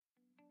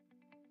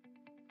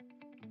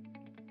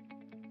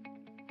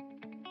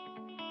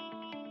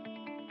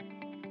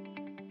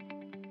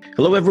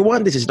Hello,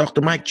 everyone. This is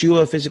Dr. Mike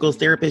Chua, physical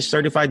therapist,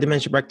 certified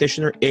dementia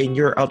practitioner, and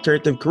your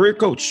alternative career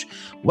coach.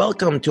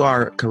 Welcome to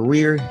our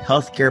career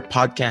healthcare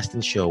podcast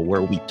and show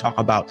where we talk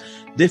about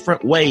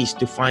different ways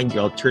to find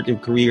your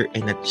alternative career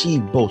and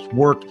achieve both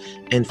work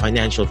and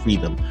financial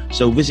freedom.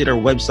 So visit our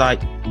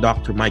website,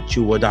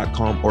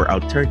 drmikechua.com or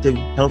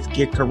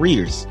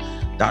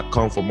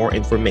alternativehealthcarecareers.com for more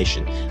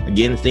information.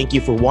 Again, thank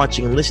you for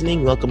watching and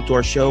listening. Welcome to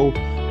our show.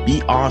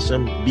 Be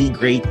awesome, be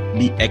great,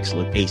 be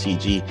excellent,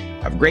 ACG.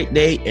 Have a great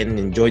day and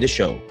enjoy the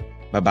show.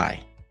 Bye-bye.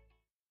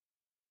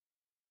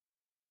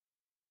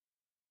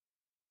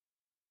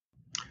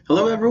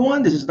 Hello,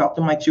 everyone. This is Dr.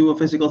 Mike Chua,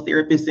 physical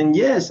therapist. And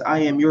yes, I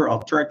am your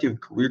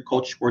alternative career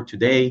coach for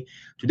today.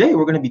 Today,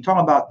 we're going to be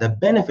talking about the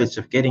benefits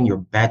of getting your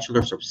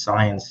Bachelor's of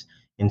Science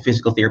in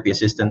Physical Therapy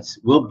Assistance.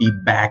 We'll be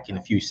back in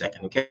a few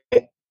seconds, okay?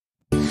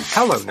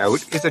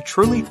 HelloNote is a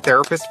truly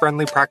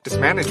therapist-friendly practice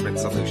management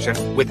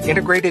solution with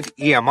integrated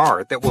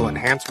EMR that will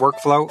enhance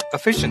workflow,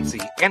 efficiency,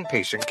 and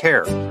patient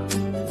care.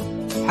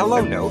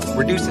 HelloNote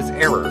reduces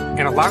error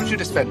and allows you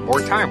to spend more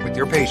time with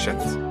your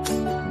patients.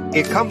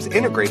 It comes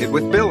integrated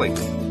with billing.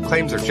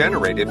 Claims are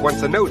generated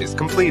once a note is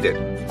completed.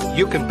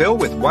 You can bill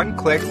with one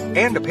click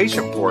and a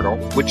patient portal,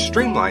 which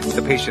streamlines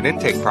the patient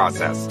intake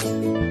process.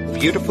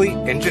 Beautifully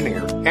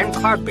engineered and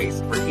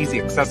cloud-based for easy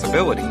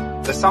accessibility,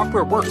 the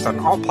software works on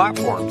all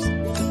platforms.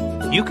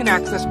 You can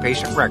access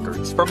patient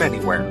records from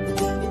anywhere.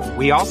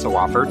 We also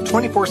offer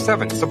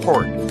 24/7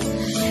 support.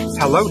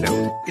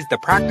 HelloNote is the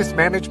practice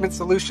management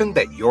solution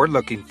that you're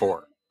looking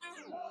for.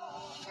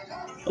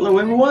 Hello,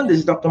 everyone. This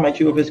is Dr. Mike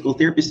Chua, physical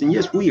therapist. And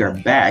yes, we are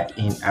back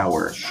in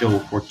our show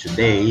for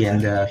today.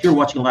 And if you're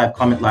watching live,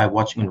 comment live,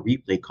 watching on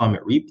replay,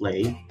 comment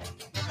replay.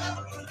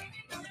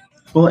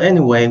 Well,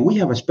 anyway, we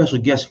have a special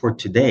guest for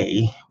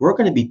today. We're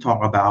going to be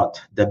talking about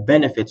the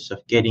benefits of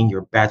getting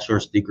your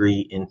bachelor's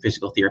degree in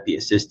physical therapy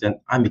assistant.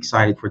 I'm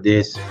excited for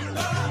this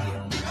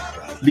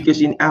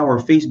because in our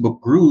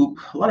Facebook group,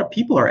 a lot of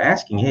people are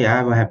asking, "Hey,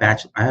 I'm a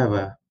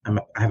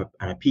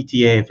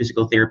PTA,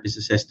 physical therapist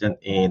assistant,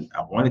 and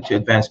I wanted to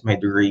advance my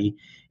degree."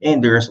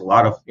 And there's a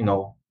lot of,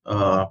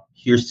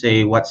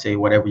 hearsay,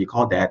 whatever you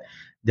call that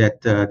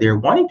they're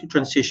wanting to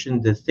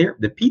transition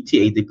the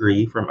PTA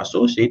degree from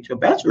associate to a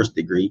bachelor's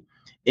degree.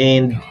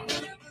 And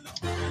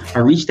I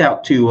reached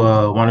out to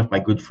one of my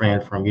good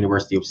friends from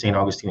University of St.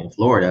 Augustine in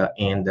Florida,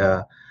 and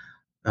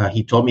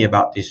he told me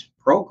about this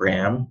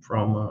program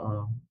from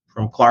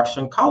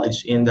Clarkson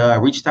College. And I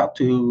reached out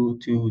to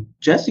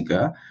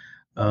Jessica,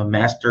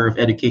 Master of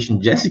Education,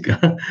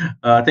 Jessica.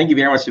 Thank you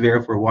very much,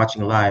 Severa, for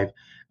watching live.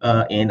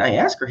 And I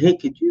asked her, "Hey,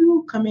 could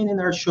you come in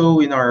our show,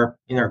 in our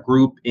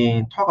group,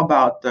 and talk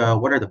about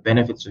what are the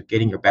benefits of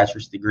getting your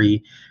bachelor's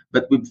degree?"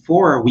 But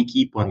before we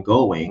keep on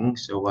going,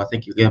 so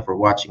thank you again for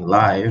watching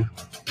live.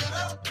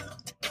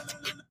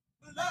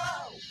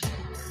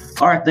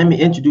 All right, let me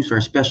introduce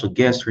our special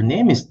guest. Her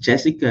name is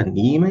Jessica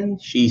Niemann.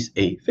 She's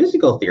a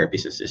physical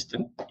therapist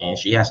assistant, and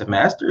she has a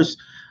master's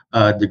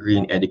degree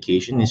in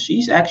education. And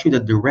she's actually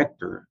the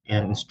director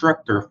and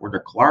instructor for the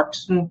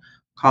Clarkson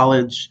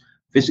College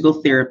Physical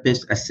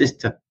Therapist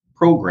Assistant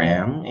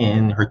Program.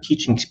 And her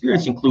teaching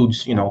experience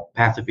includes,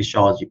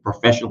 pathophysiology,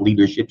 professional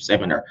leadership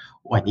seminar.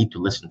 Oh, I need to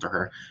listen to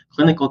her.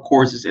 Clinical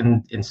courses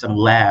and some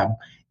lab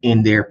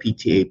in their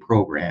PTA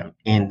program.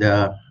 And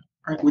all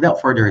right, without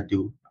further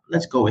ado,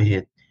 let's go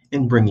ahead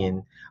and bring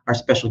in our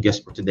special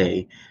guest for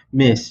today,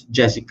 Miss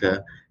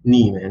Jessica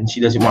Niemann. She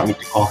doesn't want me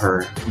to call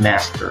her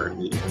Master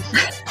Niemann.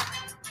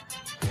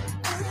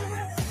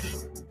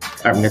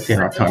 I'm going to turn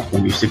our time for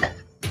music.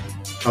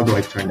 How do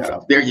I turn that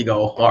off? There you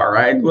go. All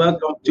right.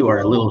 Welcome to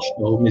our little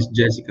show, Miss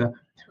Jessica.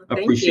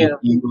 Appreciate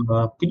you.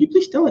 Could you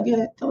please tell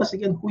us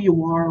again who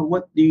you are,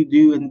 what do you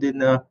do, and then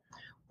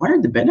what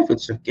are the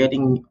benefits of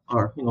getting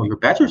your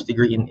bachelor's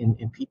degree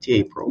in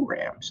PTA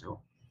program?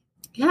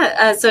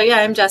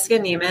 I'm Jessica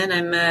Niemann.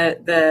 I'm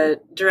the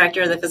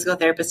director of the Physical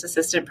Therapist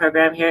Assistant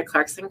Program here at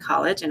Clarkson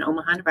College in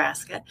Omaha,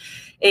 Nebraska.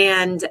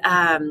 And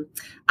some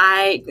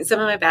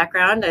of my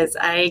background is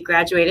I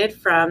graduated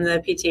from the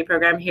PTA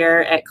program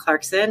here at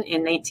Clarkson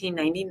in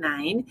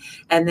 1999.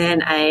 And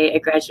then I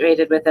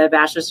graduated with a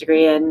bachelor's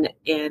degree in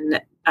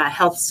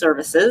health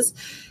services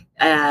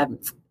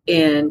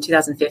in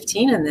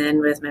 2015, and then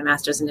with my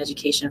master's in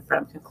education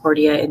from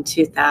Concordia in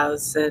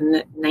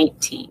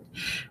 2019.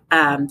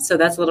 So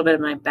that's a little bit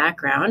of my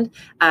background.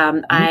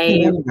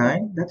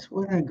 1999, that's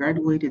when I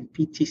graduated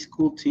PT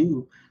school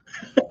too.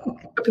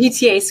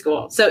 PTA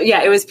school. So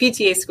yeah, it was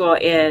PTA school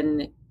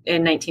in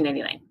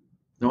 1999.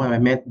 No, I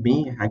meant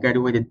me. I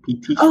graduated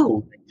PT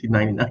school in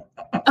 1999.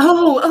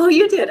 Oh,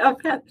 you did. Oh,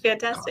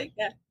 fantastic.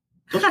 Yeah.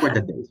 Those were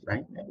the days,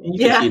 right? And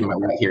you can see my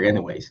right here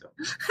anyway. So.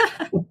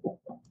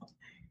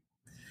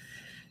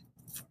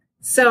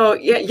 So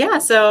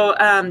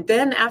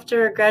then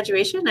after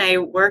graduation, I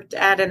worked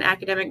at an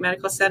academic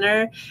medical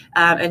center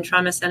and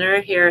trauma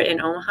center here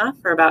in Omaha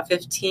for about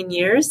 15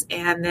 years,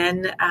 and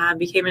then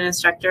became an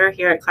instructor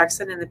here at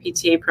Clarkson in the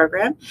PTA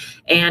program,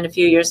 and a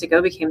few years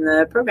ago became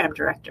the program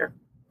director.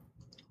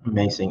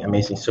 Amazing,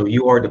 amazing. So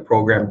you are the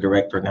program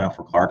director now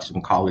for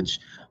Clarkson College.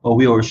 Well,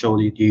 we already showed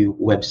you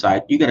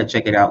website. You got to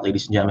check it out,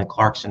 ladies and gentlemen.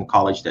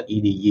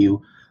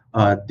 ClarksonCollege.edu.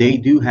 They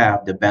do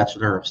have the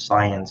Bachelor of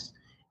Science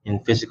in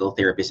Physical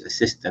Therapist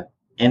Assistant,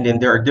 and then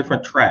there are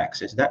different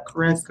tracks. Is that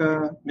correct,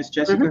 Miss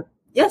Jessica? Mm-hmm.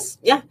 Yes,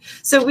 yeah.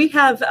 So we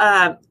have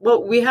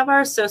we have our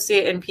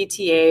associate in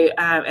PTA,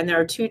 and there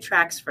are 2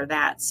 tracks for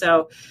that.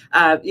 So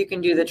you can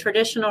do the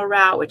traditional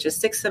route, which is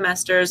 6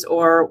 semesters,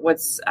 or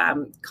what's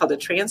called a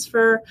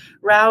transfer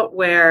route,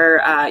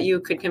 where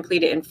you could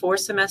complete it in 4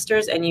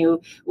 semesters, and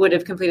you would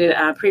have completed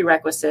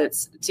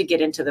prerequisites to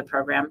get into the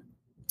program.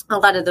 A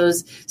lot of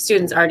those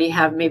students already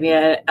have maybe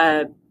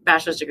a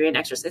bachelor's degree in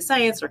exercise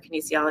science or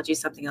kinesiology,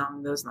 something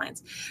along those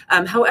lines.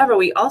 However,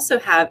 we also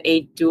have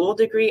a dual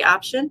degree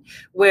option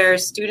where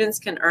students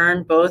can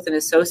earn both an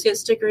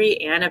associate's degree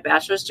and a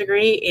bachelor's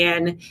degree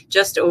in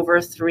just over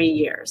 3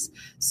 years.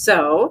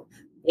 So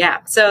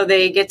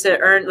they get to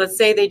earn, let's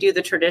say they do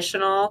the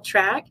traditional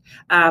track.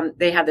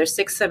 They have their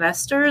 6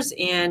 semesters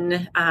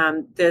in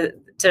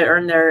to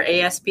earn their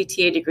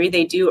ASPTA degree.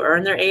 They do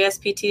earn their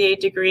ASPTA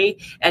degree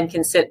and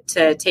can sit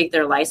to take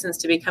their license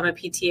to become a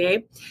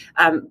PTA.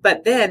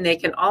 But then they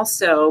can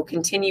also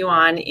continue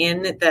on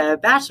in the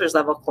bachelor's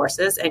level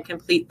courses and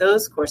complete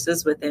those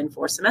courses within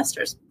 4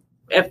 semesters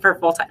for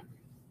full time.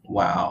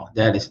 Wow,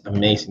 that is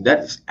amazing.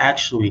 That is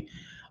actually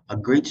a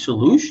great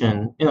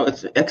solution.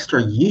 It's an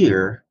extra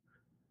year,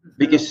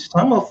 because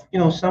some of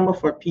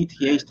our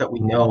PTAs that we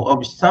know, or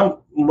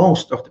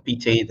most of the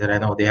PTA that I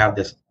know, they have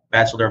this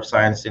Bachelor of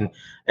Science in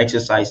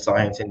Exercise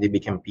Science and they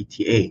become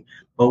PTA.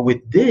 But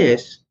with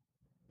this,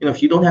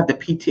 if you don't have the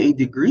PTA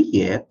degree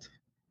yet,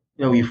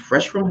 you're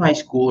fresh from high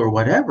school or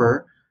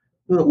whatever,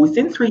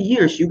 within 3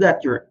 years, you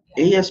got your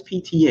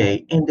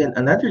ASPTA and then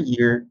another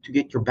year to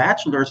get your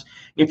bachelor's.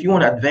 If you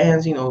want to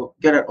advance,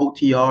 get an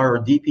OTR or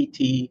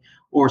DPT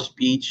or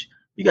speech,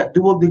 you got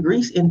dual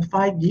degrees in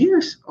 5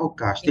 years. Oh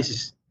gosh,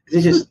 this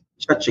is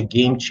such a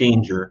game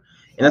changer.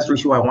 And that's the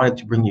reason why I wanted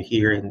to bring you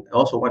here, and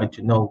also wanted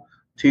to know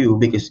too,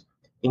 because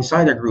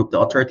inside our group, the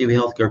Alternative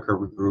Healthcare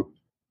Career Group,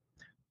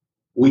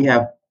 we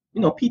have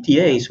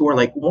PTAs who are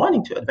like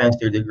wanting to advance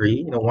their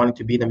degree, wanting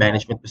to be in a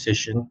management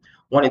position,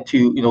 wanting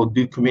to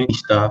do community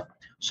stuff.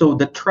 So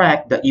the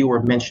track that you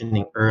were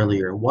mentioning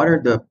earlier, what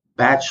are the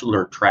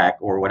bachelor track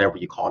or whatever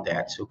you call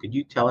that? So could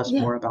you tell us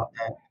more about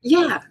that?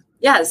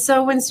 Yeah.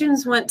 So when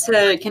students want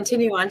to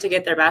continue on to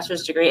get their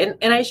bachelor's degree,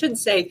 and I should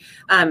say,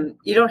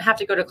 you don't have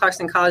to go to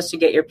Clarkson College to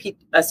get your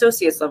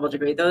associate's level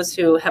degree. Those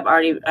who have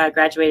already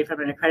graduated from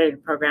an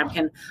accredited program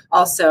can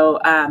also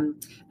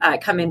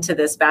come into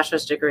this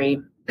bachelor's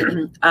degree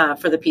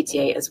for the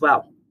PTA as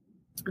well.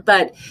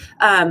 But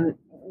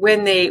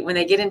when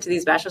they get into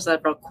these bachelor's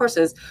level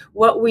courses,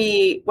 what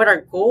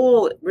our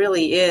goal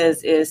really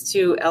is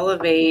to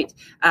elevate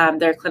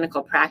their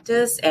clinical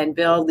practice and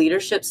build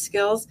leadership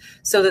skills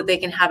so that they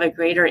can have a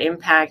greater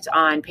impact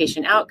on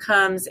patient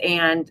outcomes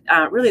and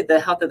really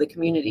the health of the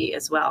community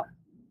as well.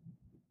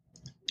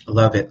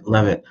 Love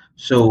it.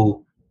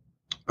 So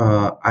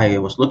I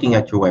was looking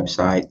at your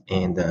website,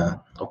 and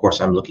of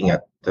course I'm looking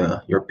at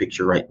your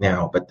picture right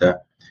now, but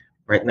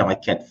right now I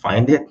can't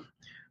find it.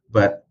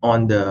 But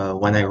when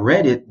I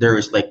read it, there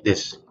is like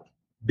this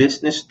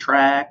business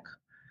track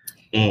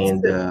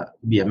and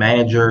be a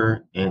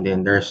manager, and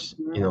then there's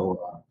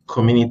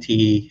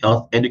community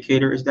health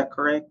educator. Is that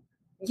correct?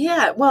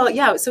 Yeah. Well,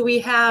 yeah. So we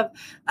have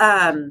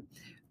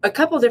a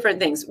couple different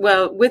things.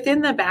 Well,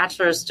 within the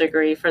bachelor's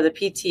degree for the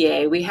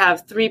PTA, we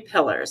have 3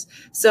 pillars.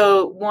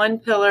 So one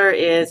pillar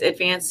is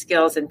advanced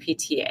skills in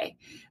PTA.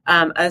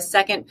 A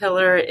second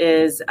pillar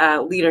is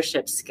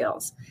leadership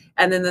skills.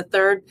 And then the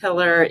third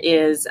pillar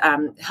is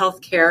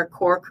healthcare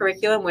core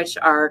curriculum, which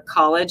our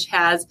college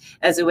has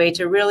as a way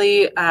to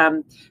really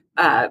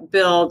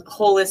build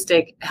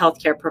holistic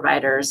healthcare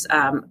providers,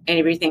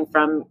 everything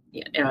from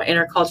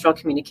intercultural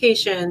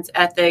communications,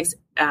 ethics,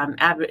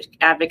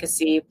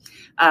 advocacy,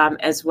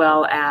 as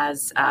well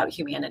as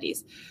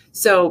humanities.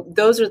 So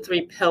those are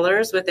 3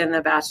 pillars within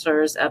the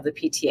bachelor's of the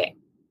PTA.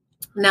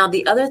 Now,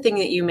 the other thing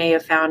that you may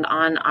have found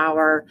on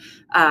our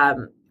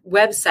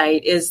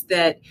website is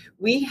that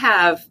we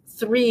have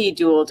 3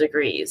 dual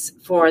degrees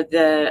for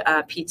the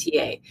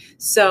PTA.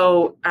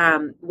 So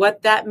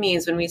what that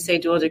means when we say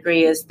dual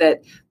degree is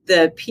that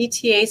the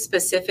PTA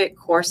specific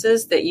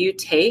courses that you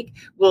take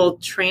will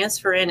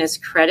transfer in as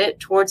credit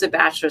towards a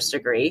bachelor's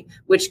degree,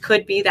 which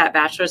could be that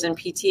bachelor's in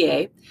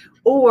PTA.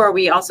 Or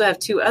we also have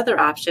 2 other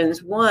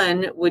options.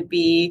 One would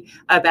be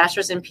a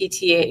bachelor's in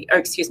PTA, or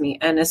excuse me,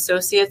 an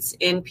associate's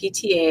in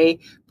PTA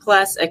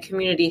plus a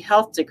community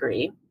health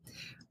degree.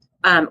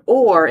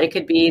 Or it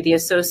could be the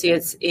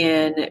associates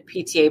in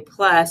PTA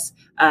plus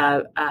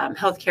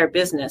healthcare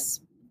business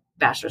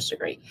bachelor's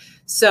degree.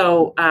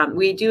 So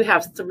we do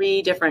have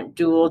 3 different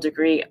dual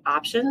degree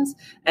options,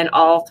 and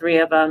all 3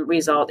 of them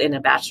result in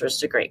a bachelor's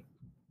degree.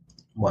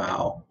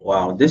 Wow.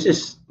 This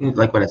is,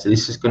 like what I said,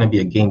 this is going to be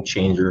a game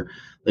changer,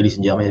 ladies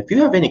and gentlemen. If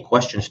you have any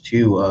questions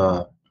too,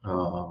 on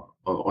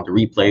the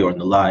replay or on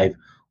the live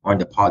or on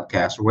the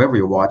podcast or wherever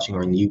you're watching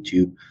or on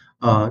YouTube,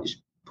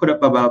 just put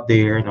up above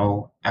there.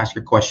 Ask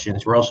your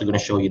questions. We're also going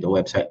to show you the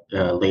website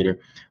later.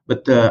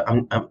 But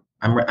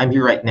I'm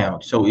here right now.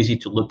 It's so easy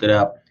to look it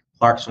up.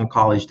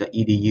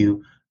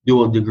 ClarksonCollege.edu,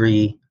 dual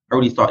degree. I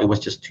already thought it was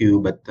just two,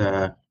 but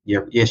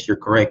yes, you're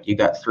correct. You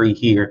got three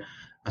here: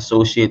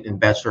 associate and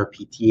bachelor of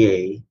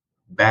PTA,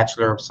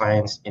 bachelor of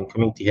science in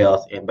community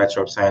health, and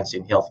bachelor of science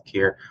in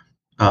healthcare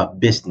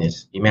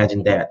business.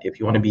 Imagine that. If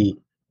you want to be,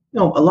 a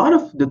lot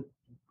of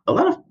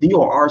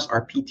DORs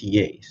are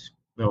PTAs.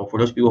 For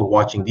those people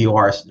watching,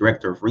 DORs,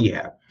 director of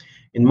rehab.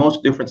 In most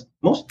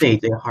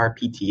states, they hire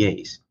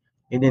PTAs.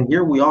 And then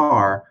here we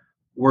are,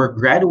 we're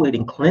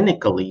graduating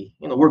clinically.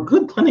 We're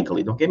good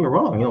clinically. Don't get me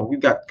wrong. We've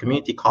got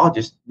community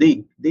colleges.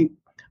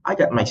 I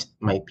got my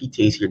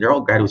PTAs here. They're all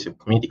graduates of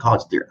community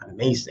college. They're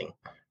amazing.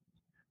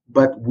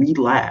 But we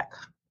lack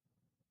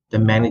the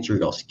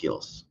managerial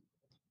skills.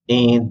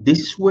 And this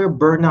is where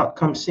burnout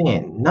comes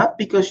in. Not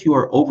because you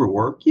are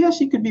overworked.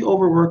 Yes, it could be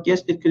overworked.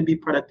 Yes, it could be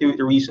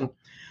productivity reason.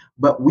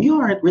 But we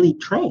aren't really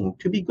trained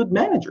to be good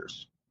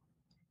managers.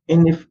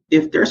 And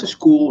if there's a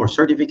school or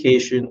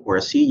certification or a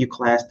CEU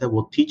class that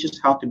will teach us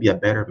how to be a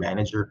better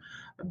manager,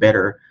 a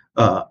better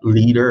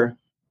leader,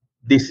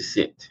 this is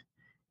it.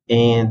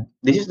 And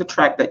this is the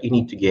track that you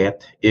need to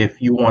get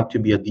if you want to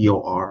be a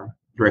DOR,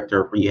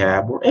 director of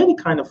rehab, or any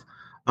kind of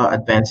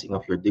advancing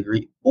of your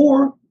degree.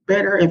 Or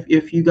better,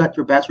 if you got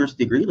your bachelor's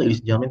degree, ladies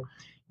and gentlemen,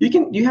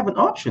 you have an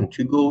option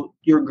to go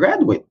to your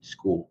graduate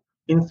school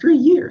in 3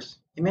 years.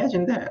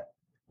 Imagine that.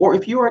 Or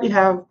if you already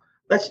have,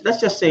 let's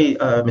just say,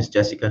 Miss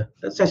Jessica,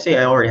 let's just say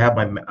I already have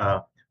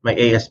my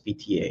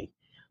ASPTA.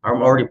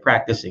 I'm already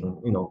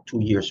practicing, 2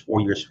 years,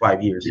 4 years,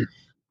 5 years.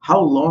 How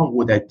long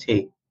would it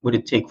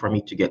take for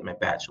me to get my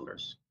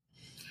bachelor's?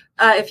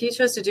 If you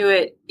chose to do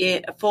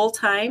it full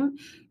time,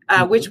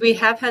 which we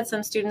have had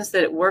some students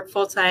that work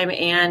full time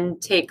and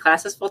take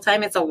classes full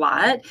time, it's a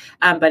lot,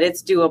 but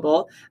it's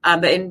doable.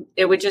 But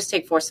it would just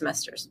take 4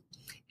 semesters.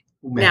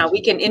 Now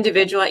we can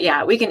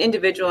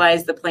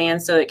individualize the plan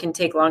so it can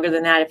take longer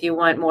than that if you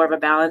want more of a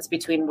balance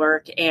between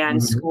work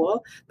and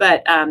school.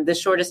 But the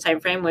shortest time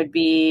frame would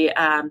be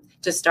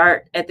to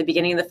start at the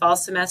beginning of the fall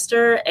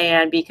semester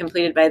and be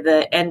completed by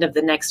the end of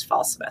the next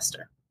fall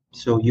semester.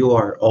 So you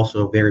are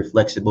also very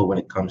flexible when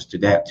it comes to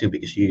that too,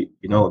 because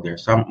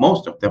there's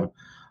most of them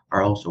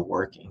are also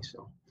working.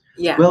 So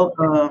yeah. Well,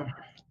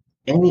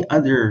 any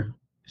other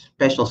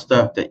special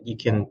stuff that you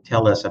can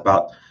tell us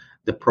about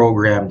the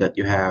program that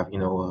you have?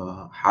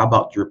 How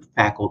about your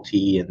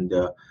faculty and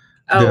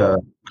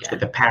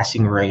the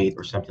passing rate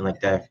or something like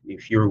that?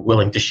 If you're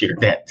willing to share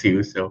that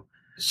too. So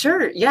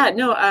sure. Yeah.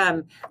 No.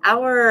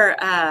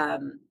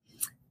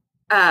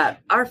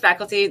 Our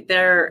faculty,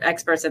 they're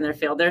experts in their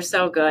field. They're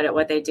so good at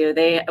what they do.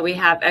 We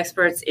have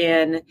experts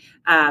in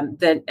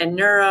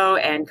neuro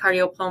and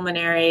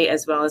cardiopulmonary,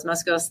 as well as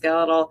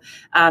musculoskeletal.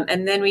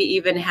 And then we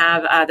even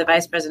have the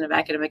vice president of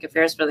academic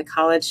affairs for the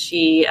college.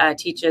 She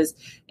teaches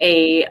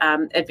a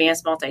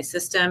advanced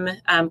multi-system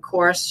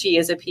course. She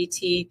is a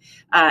PT,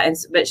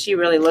 but she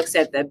really looks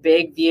at the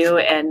big view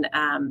and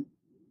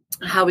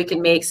how we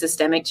can make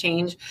systemic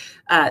change.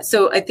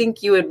 So I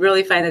think you would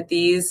really find that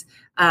these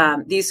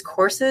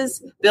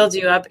courses build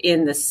you up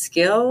in the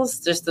skills,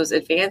 just those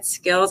advanced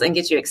skills, and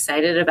get you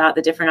excited about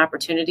the different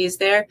opportunities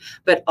there,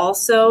 but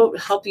also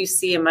help you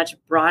see a much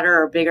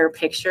broader or bigger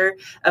picture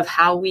of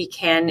how we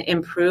can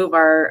improve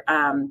our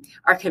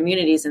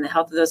communities and the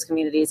health of those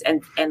communities,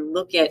 and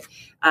look at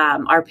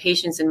our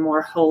patients in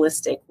more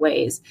holistic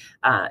ways.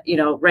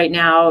 Right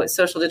now,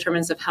 social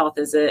determinants of health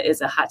is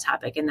a hot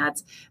topic, and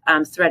that's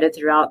threaded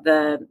throughout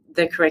the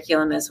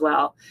curriculum as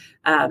well.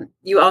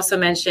 You also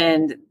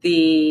mentioned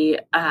the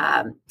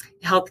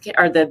healthcare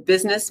or the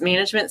business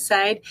management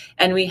side,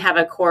 and we have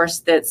a course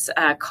that's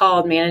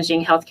called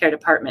Managing Healthcare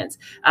Departments.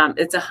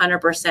 It's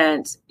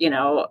 100%,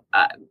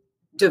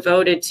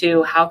 devoted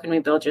to how can we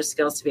build your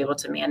skills to be able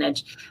to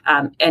manage,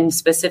 and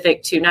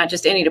specific to not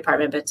just any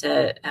department, but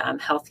to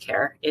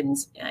healthcare in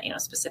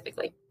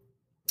specifically.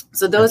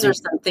 So those are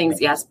some things,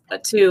 yes,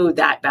 to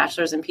that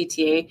bachelor's in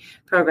PTA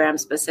program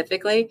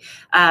specifically.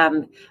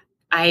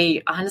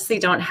 I honestly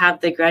don't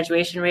have the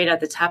graduation rate at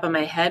the top of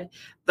my head,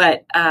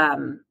 but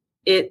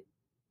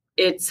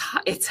it's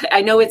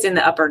I know it's in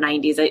the upper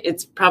 90s.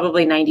 It's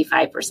probably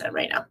 95%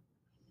 right now.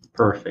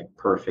 Perfect.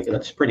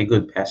 That's pretty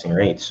good passing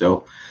rate.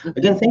 So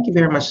again, thank you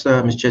very much,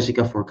 Ms.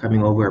 Jessica, for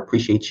coming over. I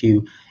appreciate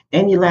you.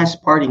 Any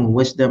last parting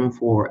wisdom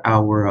for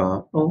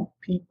our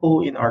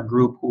people in our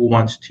group who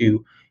wants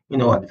to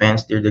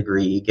advance their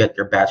degree, get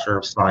their Bachelor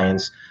of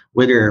Science,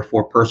 whether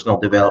for personal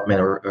development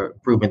or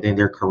improvement in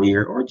their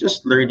career, or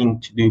just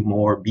learning to do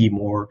more, be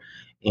more,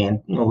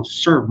 and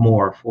serve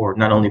more for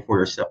not only for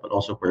yourself but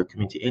also for your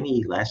community?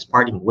 Any last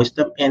parting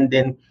wisdom, and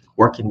then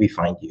where can we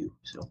find you?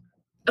 So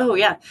Oh,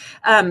 yeah.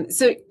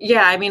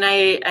 I mean,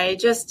 I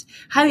just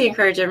highly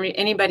encourage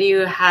anybody who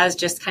has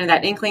just kind of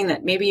that inkling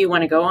that maybe you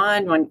want to go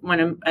on, want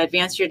to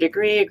advance your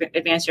degree,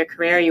 advance your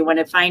career, you want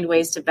to find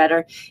ways to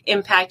better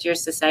impact your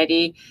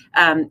society,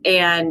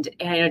 and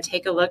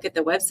take a look at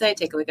the website,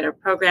 take a look at our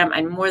program.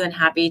 I'm more than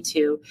happy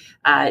to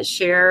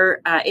share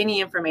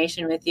any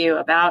information with you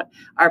about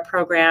our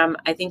program.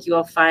 I think you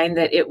will find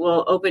that it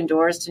will open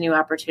doors to new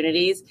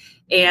opportunities,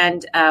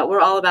 and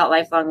we're all about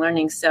lifelong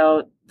learning.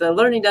 So the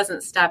learning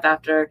doesn't stop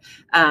after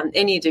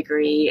any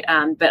degree,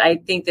 but I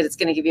think that it's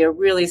going to give you a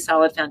really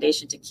solid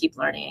foundation to keep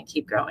learning and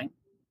keep growing.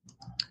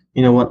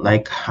 You know what?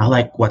 I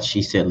like what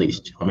she said, ladies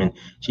and gentlemen.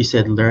 She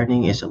said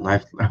learning is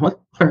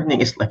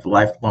learning is like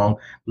lifelong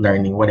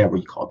learning, whatever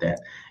you call that.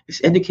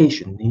 It's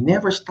education. You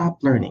never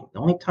stop learning. The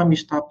only time you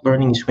stop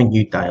learning is when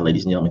you die,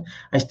 ladies and gentlemen.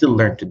 I still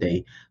learn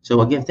today.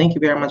 So again, thank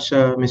you very much,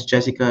 Miss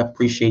Jessica.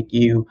 Appreciate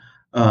you.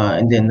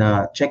 And then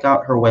check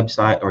out her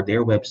website or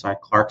their website,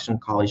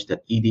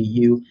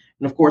 clarksoncollege.edu.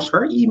 And of course,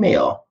 her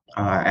email.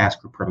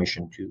 Ask her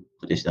permission to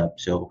put this up.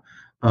 So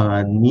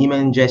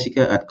Neiman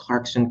Jessica at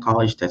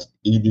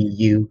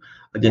clarksoncollege.edu.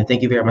 Again,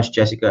 thank you very much,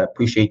 Jessica.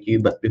 Appreciate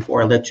you. But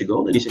before I let you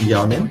go, ladies and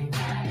gentlemen,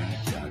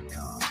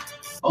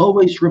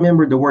 always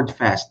remember the word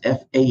FAST,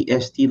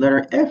 F-A-S-T,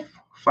 letter F.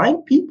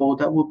 Find people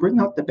that will bring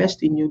out the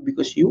best in you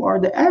because you are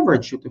the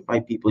average of the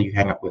 5 people you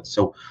hang out with.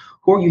 So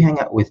who are you hang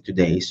out with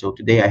today? So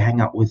today I hang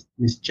out with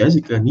Miss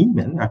Jessica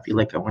Neiman. I feel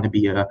like I want to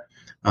be a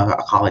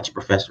college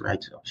professor,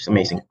 right? So she's an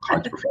amazing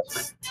college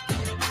professor.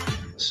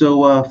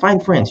 So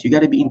find friends. You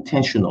got to be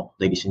intentional,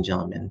 ladies and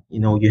gentlemen.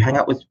 You hang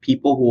out with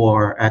people who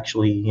are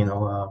actually,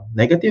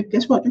 negative.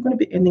 Guess what? You're going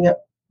to be ending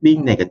up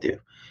being negative.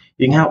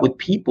 You hang out with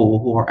people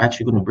who are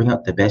actually going to bring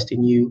out the best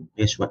in you.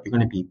 Guess what? You're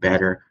going to be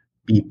better,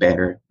 be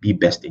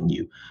best in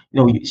you.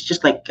 It's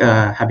just like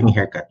having a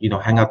haircut.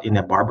 Hang out in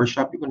a barber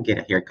shop. You're going to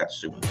get a haircut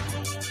soon.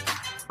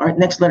 All right,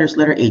 next letter is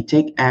letter A.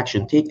 Take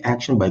action. Take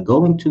action by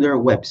going to their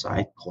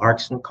website,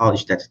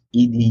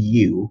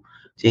 clarksoncollege.edu.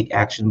 Take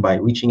action by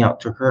reaching out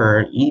to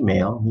her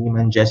email,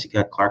 Neiman Jessica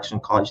at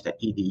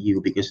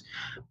clarksoncollege.edu, because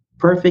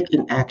perfect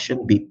in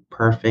action beats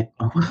perfect.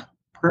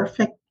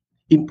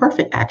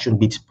 Imperfect action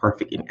beats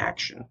perfect in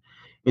action.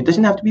 It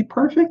doesn't have to be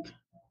perfect.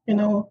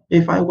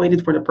 If I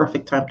waited for the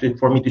perfect time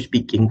for me to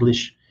speak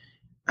English,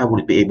 I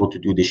wouldn't be able to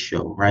do this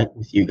show, right,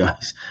 with you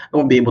guys. I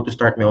won't be able to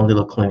start my own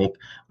little clinic.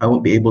 I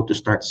won't be able to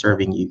start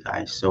serving you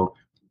guys. So,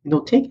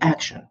 take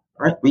action,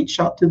 all right? Reach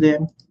out to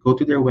them. Go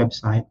to their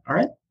website, all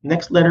right?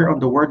 Next letter on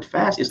the word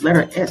FAST is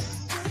letter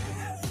S.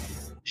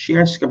 Share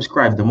and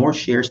subscribe. The more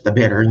shares, the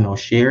better.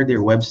 Share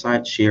their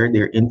website, share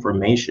their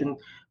information,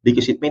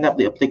 because it may not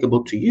be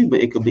applicable to you,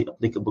 but it could be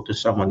applicable to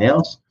someone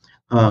else.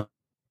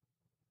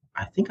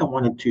 I think I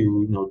wanted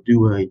to,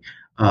 do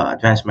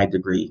advance my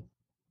degree.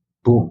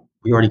 Boom.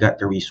 We already got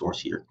the resource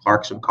here,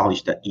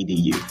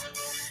 clarksoncollege.edu.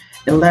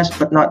 And last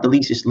but not the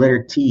least is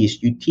letter T,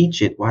 is you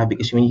teach it. Why?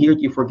 Because when you hear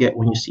it, you forget.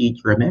 When you see it,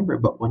 you remember.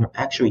 But when you're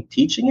actually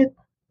teaching it,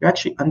 you're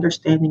actually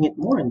understanding it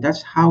more. And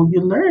that's how you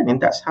learn. And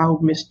that's how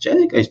Miss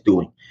Jessica is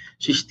doing.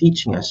 She's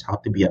teaching us how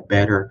to be a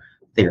better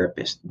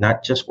therapist,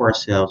 not just for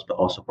ourselves, but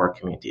also for our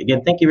community.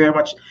 Again, thank you very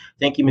much.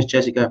 Thank you, Miss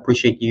Jessica.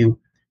 Appreciate you.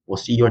 We'll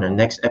see you in our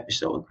next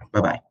episode.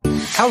 Bye-bye.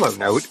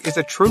 HelloNote is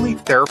a truly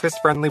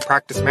therapist-friendly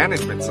practice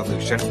management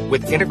solution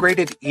with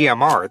integrated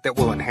EMR that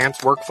will enhance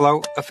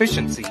workflow,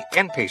 efficiency,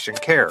 and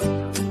patient care.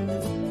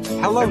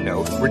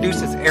 HelloNote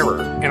reduces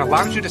error and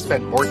allows you to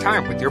spend more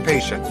time with your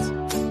patients.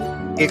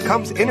 It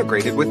comes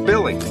integrated with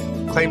billing.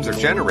 Claims are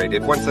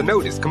generated once a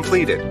note is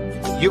completed.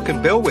 You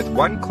can bill with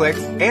one click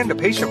and a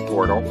patient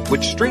portal,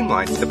 which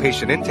streamlines the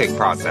patient intake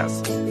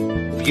process.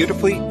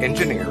 Beautifully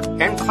engineered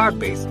and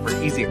cloud-based for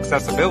easy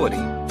accessibility,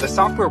 the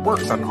software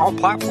works on all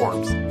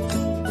platforms.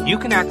 You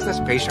can access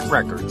patient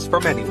records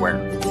from anywhere.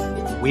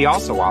 We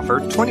also offer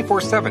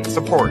 24/7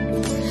 support.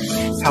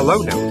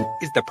 HelloNote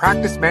is the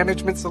practice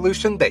management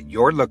solution that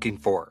you're looking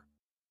for.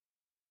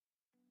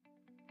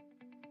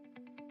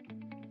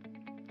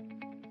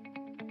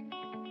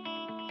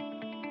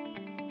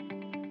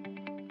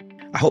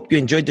 I hope you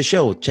enjoyed the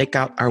show. Check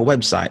out our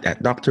website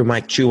at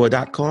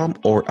drmikechua.com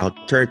or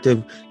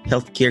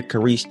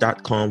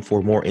alternativehealthcarecareers.com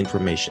for more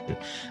information.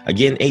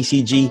 Again,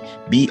 ACG,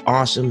 be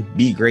awesome,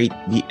 be great,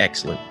 be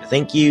excellent.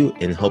 Thank you,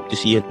 and hope to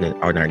see you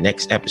on our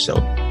next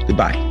episode.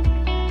 Goodbye.